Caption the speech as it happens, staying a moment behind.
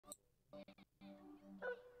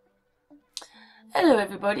Hello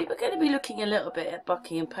everybody, we're going to be looking a little bit at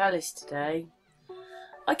Buckingham Palace today.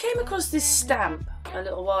 I came across this stamp a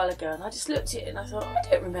little while ago and I just looked at it and I thought, I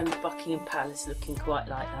don't remember Buckingham Palace looking quite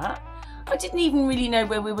like that. I didn't even really know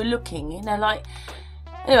where we were looking, you know, like,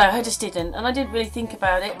 anyway, I just didn't, and I didn't really think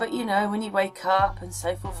about it, but you know, when you wake up and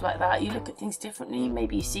so forth like that, you look at things differently,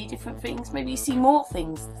 maybe you see different things, maybe you see more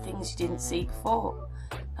things you didn't see before.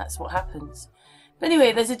 That's what happens. But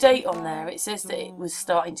anyway, there's a date on there. It says that it was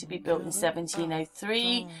starting to be built in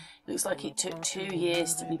 1703. Looks like it took 2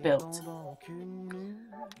 years to be built.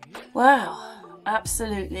 Wow,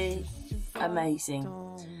 absolutely amazing.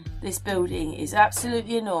 This building is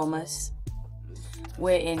absolutely enormous.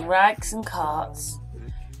 We're in rags and carts.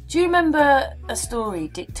 Do you remember a story,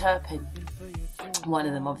 Dick Turpin? One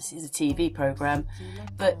of them obviously is a TV programme,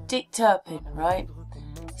 but Dick Turpin, right?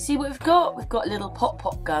 See what we've got? We've got little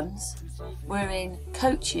pop-pop guns. We're in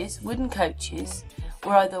coaches, wooden coaches.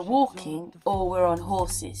 We're either walking or we're on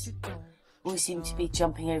horses. We seem to be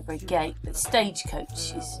jumping over a gate, but stage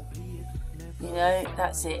coaches. You know,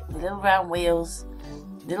 that's it. With little round wheels,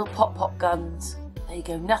 little pop-pop guns. There you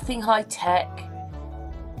go, nothing high-tech.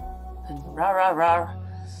 And rah-rah-rah.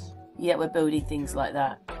 Yeah, we're building things like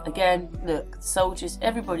that. Again, look, soldiers,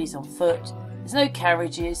 everybody's on foot. There's no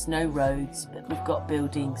carriages, no roads, but we've got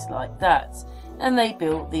buildings like that. And they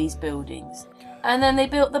built these buildings. And then they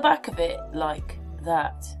built the back of it like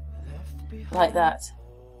that. Like that.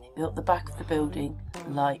 They built the back of the building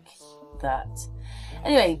like that.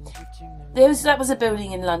 Anyway, that was a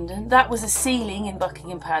building in London. That was a ceiling in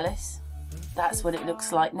Buckingham Palace. That's what it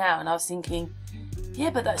looks like now. And I was thinking, yeah,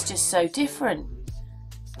 but that's just so different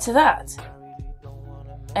to that.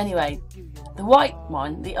 Anyway, the white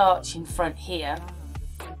one, the arch in front here,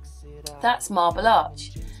 that's marble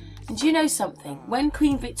arch. And do you know something? When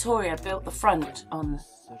Queen Victoria built the front on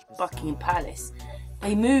Buckingham Palace,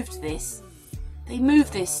 they moved this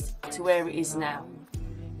to where it is now.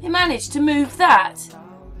 They managed to move that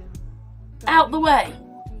out the way.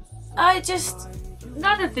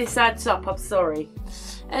 None of this adds up, I'm sorry.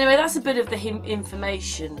 Anyway, that's a bit of the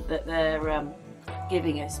information that they're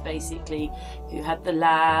giving us, basically. Who had the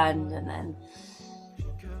land, and then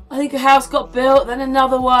I think a house got built, then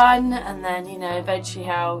another one, and then, you know, eventually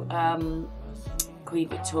how Queen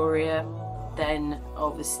Victoria then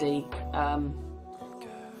obviously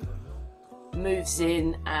moves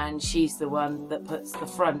in, and she's the one that puts the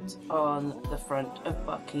front on the front of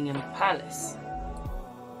Buckingham Palace.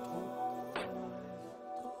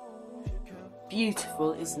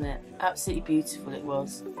 Beautiful, isn't it? Absolutely beautiful it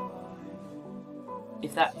was.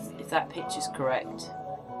 If that picture's correct.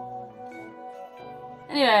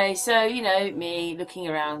 Anyway, so, you know, me looking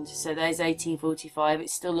around, so there's 1845, it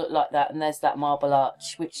still looked like that, and there's that marble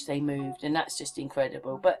arch, which they moved, and that's just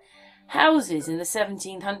incredible. But houses in the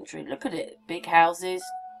 1700s, look at it, big houses,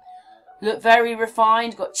 look very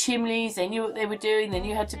refined, got chimneys, they knew what they were doing, they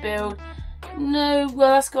knew how to build. No, well,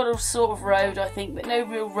 that's got a sort of road, I think, but no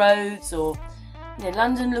real roads, or, you know,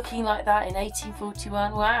 London looking like that in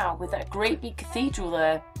 1841, wow, with that great big cathedral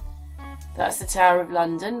there. That's the Tower of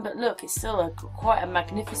London, but look, it's still quite a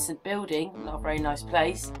magnificent building, not a very nice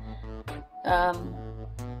place. Look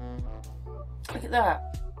at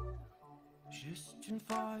that.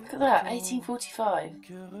 Look at that, 1845.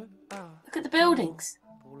 Look at the buildings.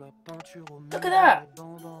 Look at that.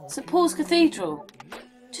 St Paul's Cathedral.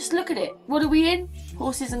 Just look at it. What are we in?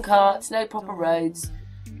 Horses and carts, no proper roads.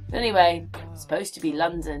 But anyway, it's supposed to be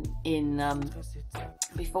London in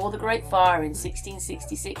before the Great Fire in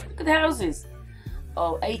 1666. Look at the houses.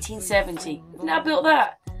 Oh, 1870. We've now built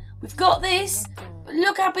that. We've got this. But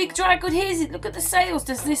look how big Dragon is. Look at the sails.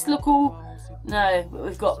 Does this look all... No, but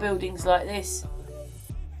we've got buildings like this.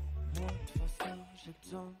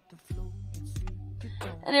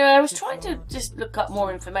 Anyway, I was trying to just look up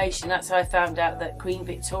more information. That's how I found out that Queen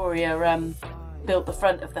Victoria built the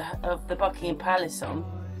front of the Buckingham Palace on.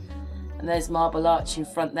 And there's marble arch in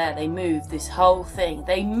front there. They moved this whole thing.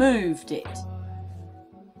 They moved it.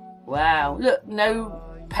 Wow. Look, no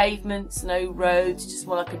pavements, no roads, just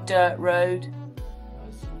more like a dirt road.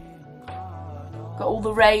 Got all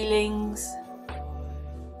the railings.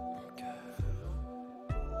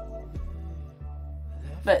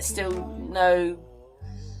 But still no...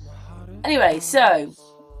 Anyway, so...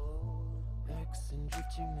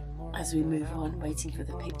 as we move on, waiting for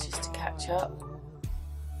the pictures to catch up.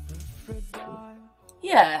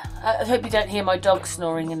 Yeah, I hope you don't hear my dog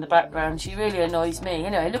snoring in the background. She really annoys me.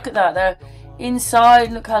 Anyway, look at that. They're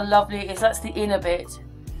inside. Look how lovely it is. That's the inner bit.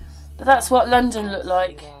 But that's what London looked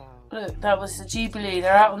like. Look, that was the Jubilee.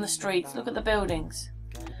 They're out on the streets. Look at the buildings.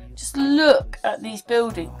 Just look at these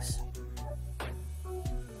buildings.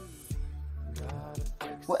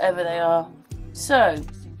 whatever they are. So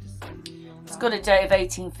it's got a date of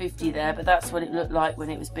 1850 there, but that's what it looked like when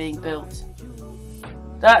it was being built.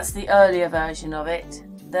 That's the earlier version of it.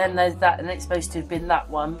 Then there's that, and it's supposed to have been that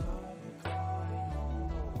one.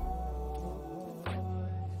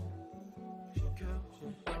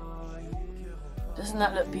 Doesn't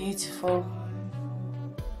that look beautiful?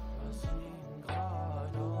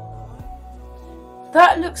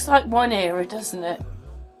 That looks like one era, doesn't it?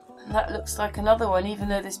 And that looks like another one, even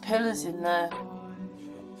though there's pillars in there.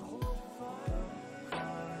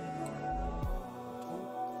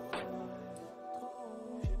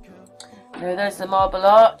 No, there's the marble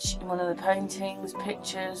arch in one of the paintings,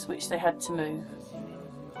 pictures, which they had to move.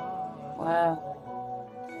 Wow.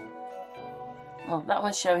 Oh, that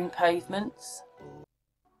one's showing pavements.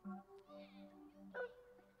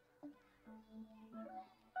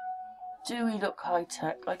 Do we look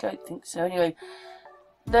high-tech? I don't think so. Anyway,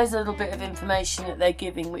 there's a little bit of information that they're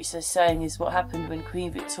giving, which they're saying is what happened when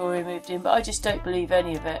Queen Victoria moved in, but I just don't believe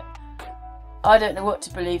any of it. I don't know what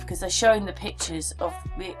to believe, because they're showing the pictures of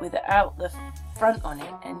it without the front on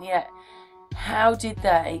it, and yet, how did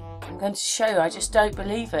they? I'm going to show you, I just don't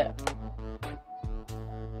believe it.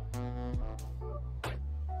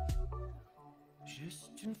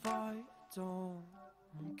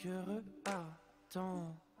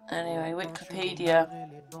 Anyway, Wikipedia.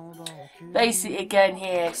 Basically, again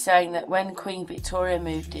here, saying that when Queen Victoria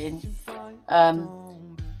moved in,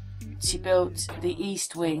 she built the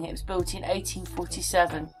East Wing. It was built in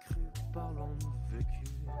 1847.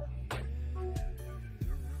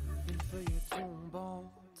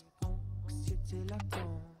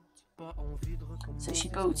 So she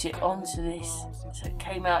built it onto this, so it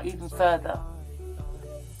came out even further.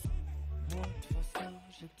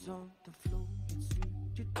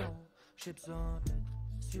 There's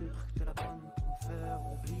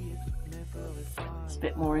a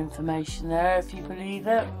bit more information there, if you believe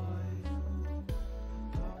it.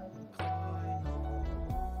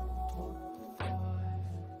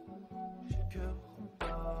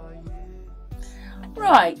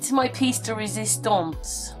 Right, my piece de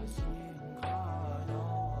resistance.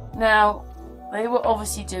 Now, they were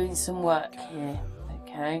obviously doing some work here,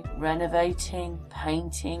 okay? Renovating,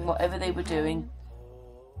 painting, whatever they were doing.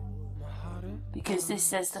 Because this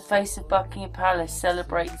says the face of Buckingham Palace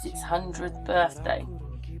celebrates its 100th birthday.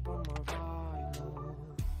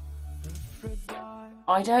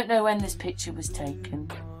 I don't know when this picture was taken.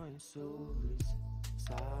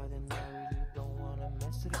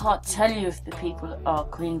 Can't tell you if the people are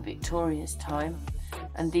Queen Victoria's time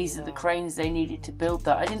and these are the cranes they needed to build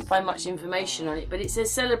that. I didn't find much information on it, but it says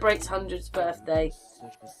celebrates 100th birthday.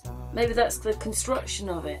 Maybe that's the construction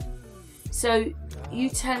of it. So you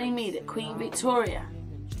telling me that Queen Victoria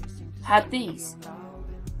had these?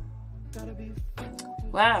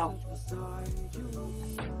 Wow.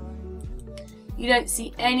 You don't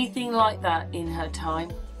see anything like that in her time.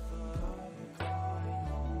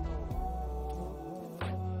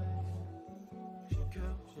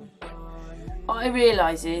 What I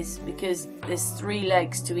realise is, because there's 3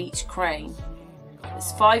 legs to each crane,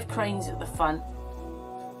 there's 5 cranes at the front.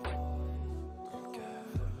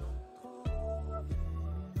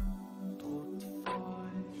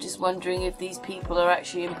 Just wondering if these people are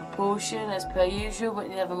actually in proportion as per usual, but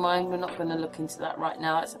never mind, we're not going to look into that right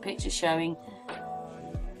now. That's a picture showing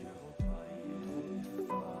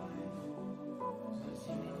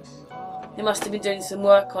they must have been doing some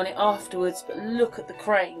work on it afterwards, but look at the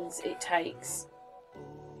cranes it takes.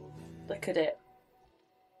 Look at it.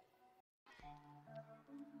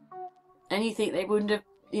 And you think they wouldn't have,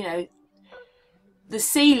 you know, the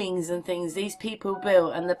ceilings and things these people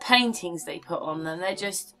built and the paintings they put on them, they're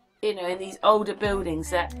just, you know, in these older buildings,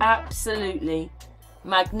 they're absolutely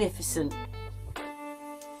magnificent.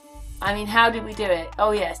 I mean, how did we do it?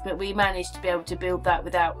 Oh yes, but we managed to be able to build that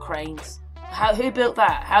without cranes. Who built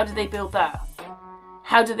that? How did they build that?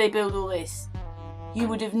 How did they build all this? You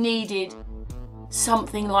would have needed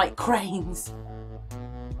something like cranes.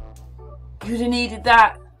 You'd have needed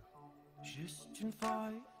that.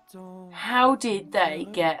 How did they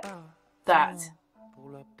get that?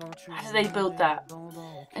 How did they build that?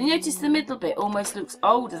 And you notice the middle bit almost looks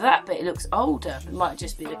older. That bit looks older. It might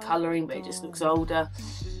just be the colouring, but it just looks older.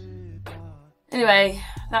 Anyway,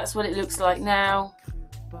 that's what it looks like now.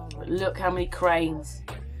 But look how many cranes.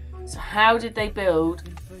 So how did they build?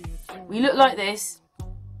 We look like this.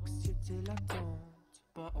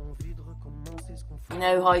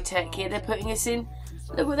 No high tech here. They're putting us in.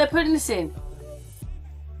 Look what they're putting us in.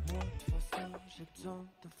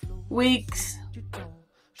 Wigs.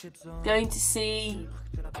 Going to see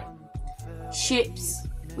ships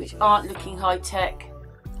which aren't looking high tech.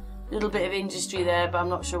 Little bit of industry there, but I'm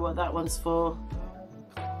not sure what that one's for.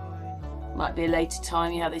 Might be a later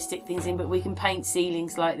time, you know how they stick things in, but we can paint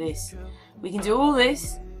ceilings like this. We can do all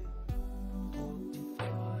this.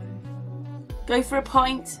 Go for a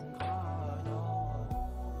pint,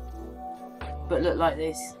 but look like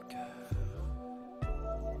this.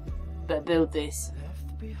 But build this.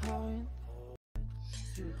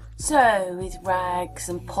 So with rags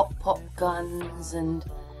and pop guns and,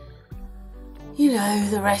 you know,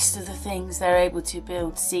 the rest of the things, they're able to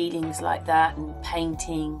build ceilings like that and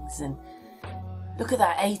paintings. And look at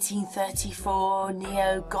that 1834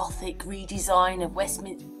 neo-Gothic redesign of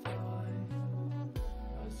Westminster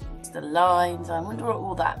lines. I wonder what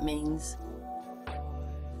all that means.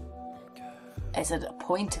 It's at a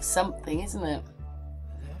point of something, isn't it?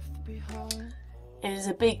 It is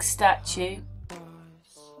a big statue.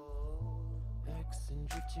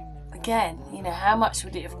 Again, you know, how much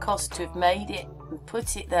would it have cost to have made it and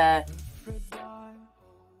put it there?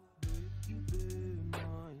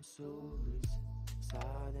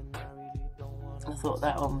 I thought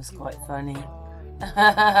that one was quite funny.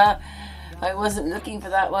 I wasn't looking for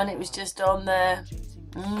that one, it was just on there.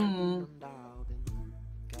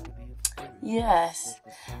 Yes.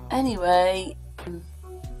 Anyway.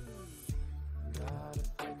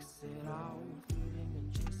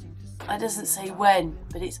 It doesn't say when,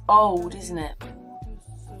 but it's old, isn't it?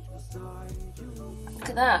 Look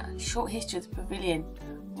at that. Short history of the pavilion.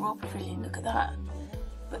 Royal Pavilion, look at that.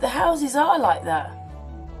 But the houses are like that.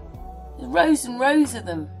 There's rows and rows of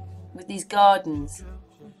them with these gardens.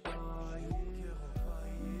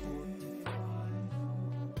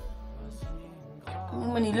 I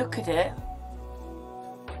mean, when you look at it,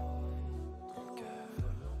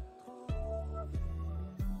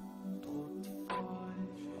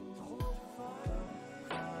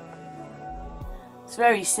 it's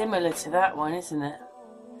very similar to that one, isn't it?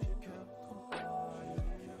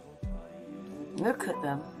 Look at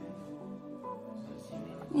them.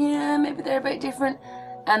 Yeah, maybe they're a bit different.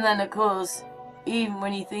 And then, of course, even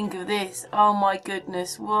when you think of this, oh my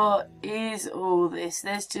goodness, what is all this?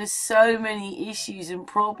 There's just so many issues and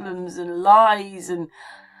problems and lies. And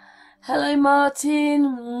hello,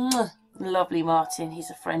 Martin. Lovely Martin. He's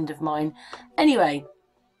a friend of mine. Anyway,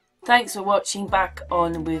 thanks for watching. Back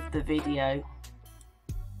on with the video.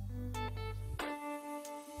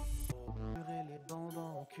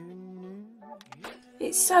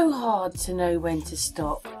 It's so hard to know when to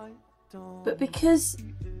stop, but because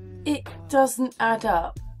it doesn't add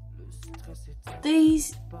up,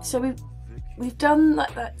 these, so we've done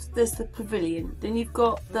like that. There's the pavilion, then you've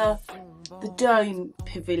got the dome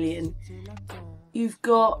pavilion, you've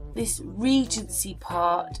got this Regency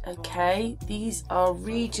part. Okay, these are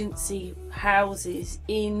Regency houses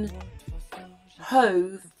in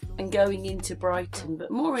Hove and going into Brighton, but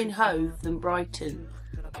more in Hove than Brighton.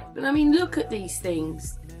 But I mean, look at these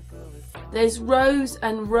things. There's rows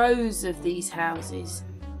and rows of these houses.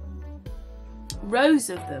 Rows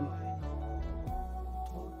of them.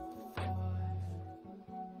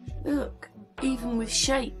 Look, even with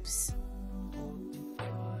shapes.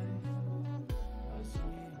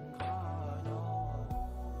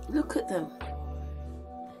 Look at them.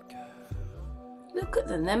 Look at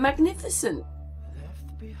them, they're magnificent.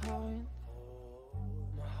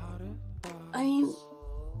 I mean,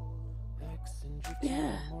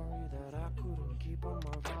 yeah.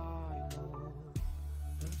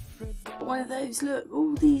 One of those, look,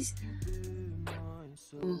 all these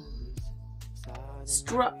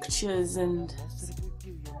structures, and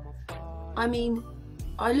I mean,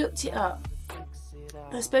 I looked it up.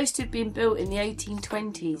 They're supposed to have been built in the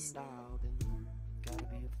 1820s.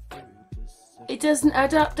 It doesn't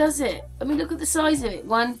add up, does it? I mean, look at the size of it.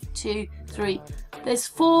 1, 2, 3. There's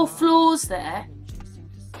 4 floors there.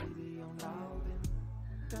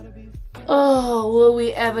 Oh, will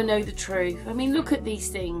we ever know the truth? I mean, look at these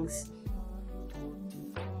things.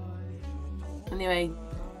 Anyway,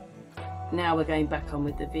 now we're going back on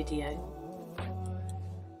with the video.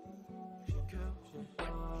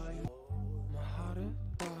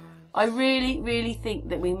 I really think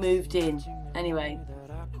that we moved in. Anyway,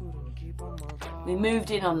 we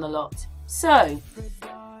moved in on the lot. So,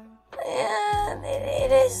 yeah, it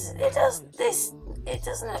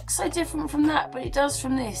doesn't look so different from that, but it does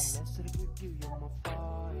from this.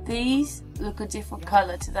 These look a different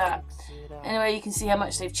colour to that. Anyway, you can see how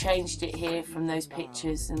much they've changed it here from those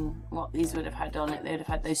pictures and what these would have had on it. They would have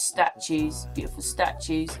had those statues, beautiful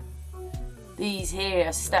statues. These here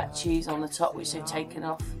are statues on the top which they've taken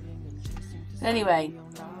off. But anyway,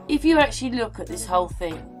 if you actually look at this whole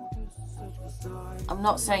thing, I'm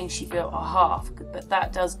not saying she built a half, but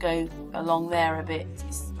that does go along there a bit.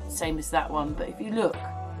 same as that one, but if you look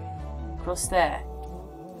across there,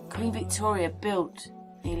 Queen Victoria built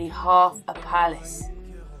nearly half a palace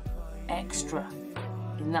extra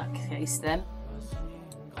in that case then,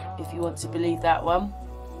 if you want to believe that one.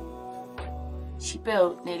 She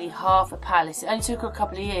built nearly half a palace. It only took her a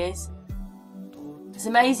couple of years. It's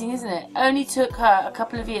amazing, isn't it? Only took her a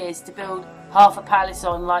couple of years to build half a palace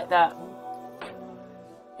on like that.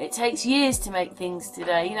 It takes years to make things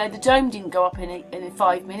today. You know, the dome didn't go up in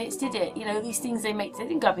 5 minutes, did it? You know, these things they make, they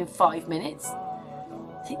didn't go up in 5 minutes.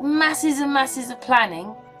 It took masses and masses of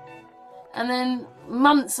planning. And then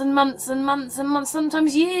months and months and months and months,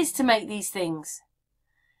 sometimes years to make these things.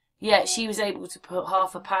 Yet she was able to put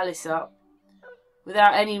half a palace up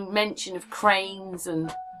without any mention of cranes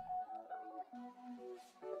and...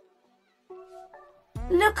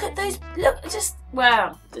 Look at those, look, just,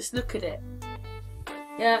 wow, just look at it.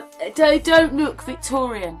 Yeah, don't look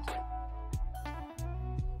Victorian.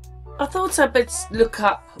 I thought I'd better look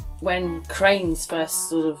up when cranes first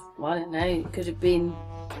sort of, I don't know, it could have been...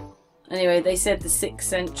 Anyway, they said the 6th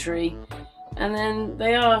century. And then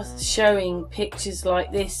they are showing pictures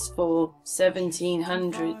like this for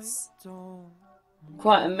 1700s.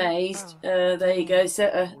 Quite amazed. There you go,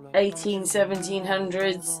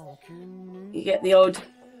 1700s. You get the odd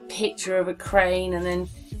picture of a crane, and then,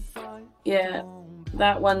 yeah,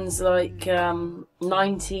 that one's like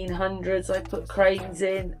 1900s. I put cranes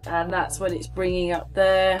in, and that's what it's bringing up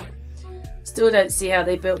there. Still don't see how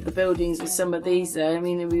they built the buildings with some of these though. I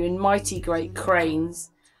mean, they were in mighty great cranes.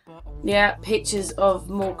 Yeah, pictures of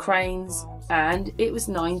more cranes, and it was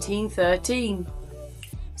 1913.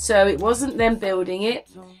 So it wasn't them building it,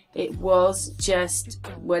 it was just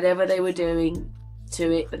whatever they were doing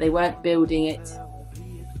to it, but they weren't building it.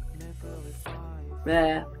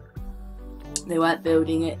 There. They weren't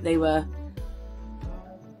building it, they were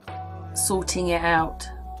sorting it out.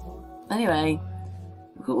 Anyway,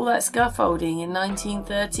 look at all that scaffolding in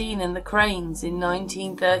 1913 and the cranes in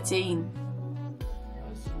 1913.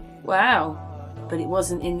 Wow. But it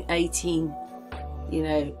wasn't in 18, you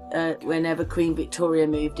know, whenever Queen Victoria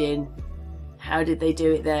moved in. How did they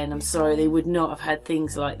do it then? I'm sorry, they would not have had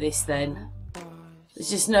things like this then. There's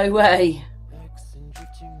just no way.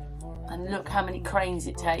 And look how many cranes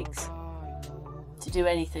it takes to do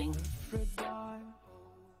anything.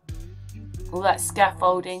 All that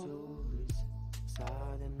scaffolding.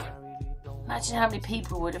 Imagine how many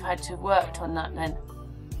people would have had to have worked on that then.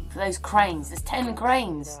 For those cranes. There's 10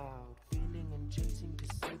 cranes.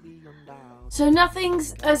 So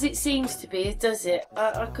nothing's as it seems to be, does it?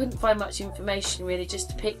 I couldn't find much information really,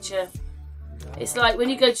 just a picture. It's like when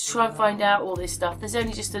you go to try and find out all this stuff, there's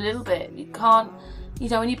only just a little bit. You can't, you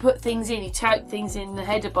know, when you put things in, you type things in the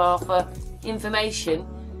header bar for information,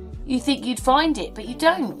 you think you'd find it, but you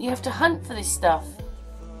don't. You have to hunt for this stuff.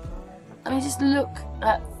 I mean, just look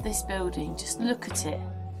at this building. Just look at it.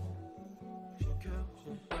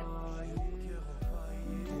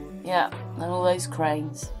 Yeah, and all those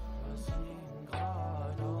cranes.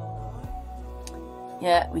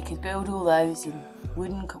 Yeah, we could build all those in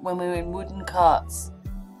wooden, when we were in wooden carts,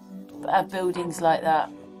 but have buildings like that.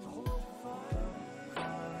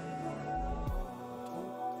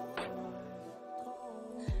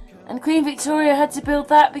 And Queen Victoria had to build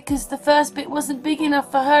that because the first bit wasn't big enough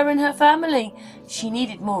for her and her family. She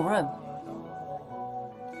needed more room.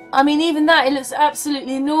 I mean, even that, it looks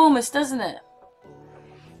absolutely enormous, doesn't it?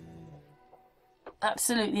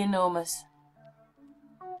 Absolutely enormous.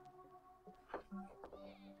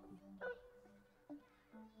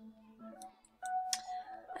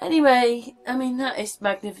 Anyway, I mean, that is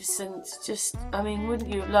magnificent. Just, I mean, wouldn't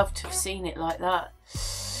you love to have seen it like that?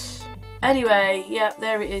 Anyway, yeah,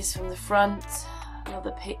 there it is from the front.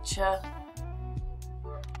 Another picture.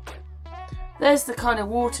 There's the kind of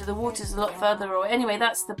water. The water's a lot further away. Anyway,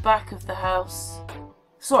 that's the back of the house.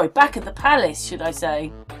 Sorry, back of the palace, should I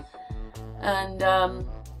say. And,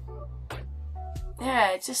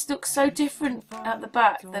 yeah, it just looks so different at the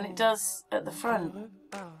back than it does at the front.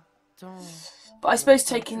 But I suppose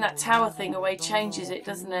taking that tower thing away changes it,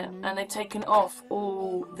 doesn't it? And they've taken off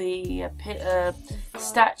all the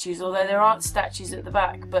statues, although there aren't statues at the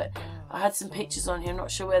back. But I had some pictures on here, I'm not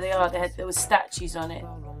sure where they are. There were statues on it.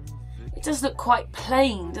 It does look quite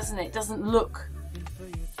plain, doesn't it? It doesn't look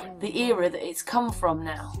the era that it's come from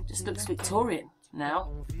now. It just looks Victorian now.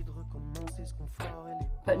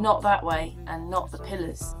 But not that way, and not the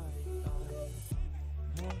pillars.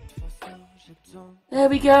 There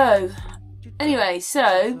we go. Anyway,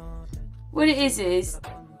 so what it is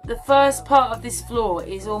the first part of this floor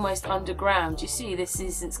is almost underground. You see,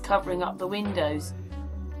 it's covering up the windows.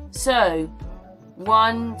 So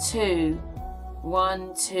 1, 2,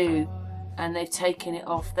 1, 2, and they've taken it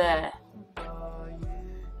off there.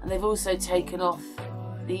 And they've also taken off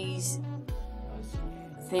these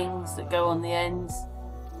things that go on the ends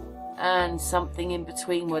and something in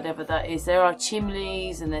between, whatever that is. There are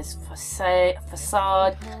chimneys and there's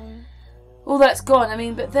facade. All that's gone. I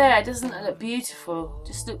mean, but there, doesn't that look beautiful?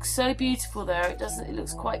 Just looks so beautiful there. It doesn't. It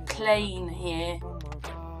looks quite plain here.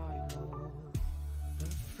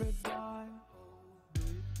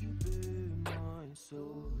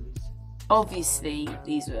 Obviously,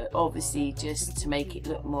 these were obviously just to make it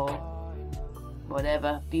look more,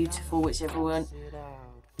 whatever, beautiful, whichever one.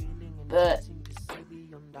 But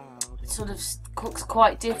it sort of looks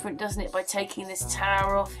quite different, doesn't it, by taking this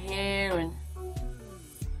tower off here? And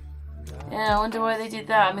yeah, I wonder why they did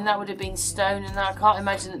that. I mean, that would have been stone, and I can't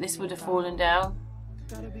imagine that this would have fallen down.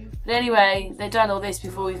 But anyway, they've done all this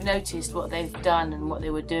before we've noticed what they've done and what they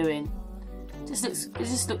were doing. It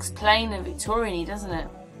just looks plain and Victorian-y, doesn't it?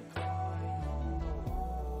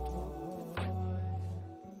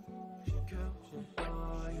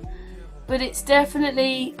 But it's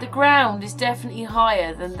definitely, the ground is definitely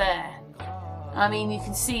higher than there. I mean, you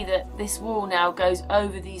can see that this wall now goes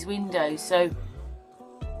over these windows, so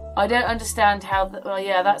I don't understand how, well,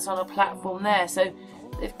 yeah, that's on a platform there, so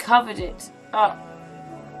they've covered it up.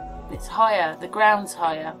 It's higher, the ground's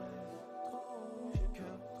higher.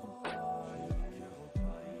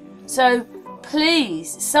 So, please,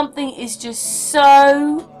 something is just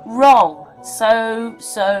so wrong.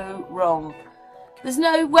 So wrong. There's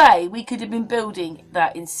no way we could have been building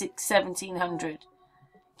that in 1700.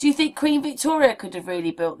 Do you think Queen Victoria could have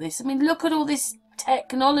really built this? I mean, look at all this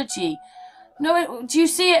technology. No, do you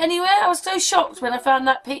see it anywhere? I was so shocked when I found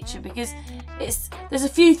that picture, because there's a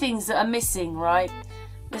few things that are missing, right?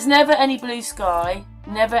 There's never any blue sky,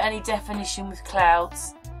 never any definition with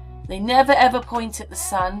clouds. They never ever point at the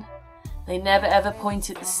sun. They never ever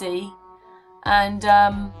point at the sea. And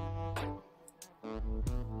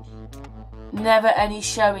never any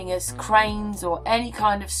showing us cranes or any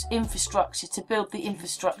kind of infrastructure to build the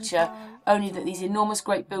infrastructure, only that these enormous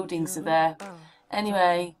great buildings are there.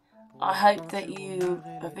 Anyway, I hope that you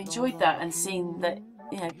have enjoyed that and seen that,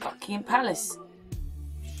 you know, Buckingham Palace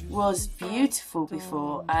was beautiful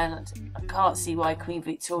before, and I can't see why Queen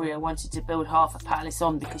Victoria wanted to build half a palace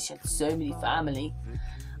on, because she had so many family.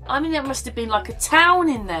 I mean, there must have been like a town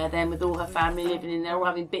in there then, with all her family living in there, all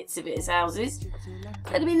having bits of it as houses.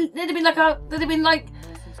 There'd have been like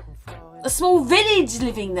a small village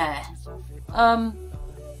living there.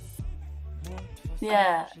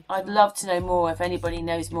 Yeah, I'd love to know more if anybody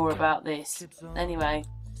knows more about this. Anyway,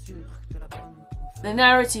 the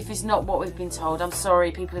narrative is not what we've been told. I'm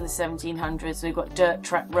sorry, people in the 1700s, we've got dirt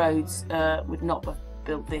track roads, would not have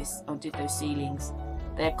built this or did those ceilings.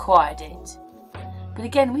 They acquired it. But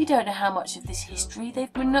again, we don't know how much of this history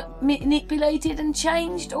they've manipulated and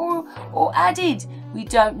changed or added. We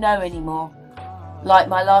don't know anymore. Like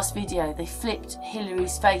my last video, they flipped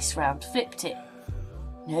Hillary's face round, flipped it.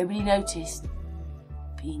 Nobody noticed.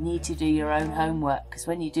 But you need to do your own homework, because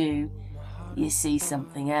when you do, you see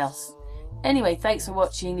something else. Anyway, thanks for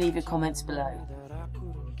watching. Leave your comments below.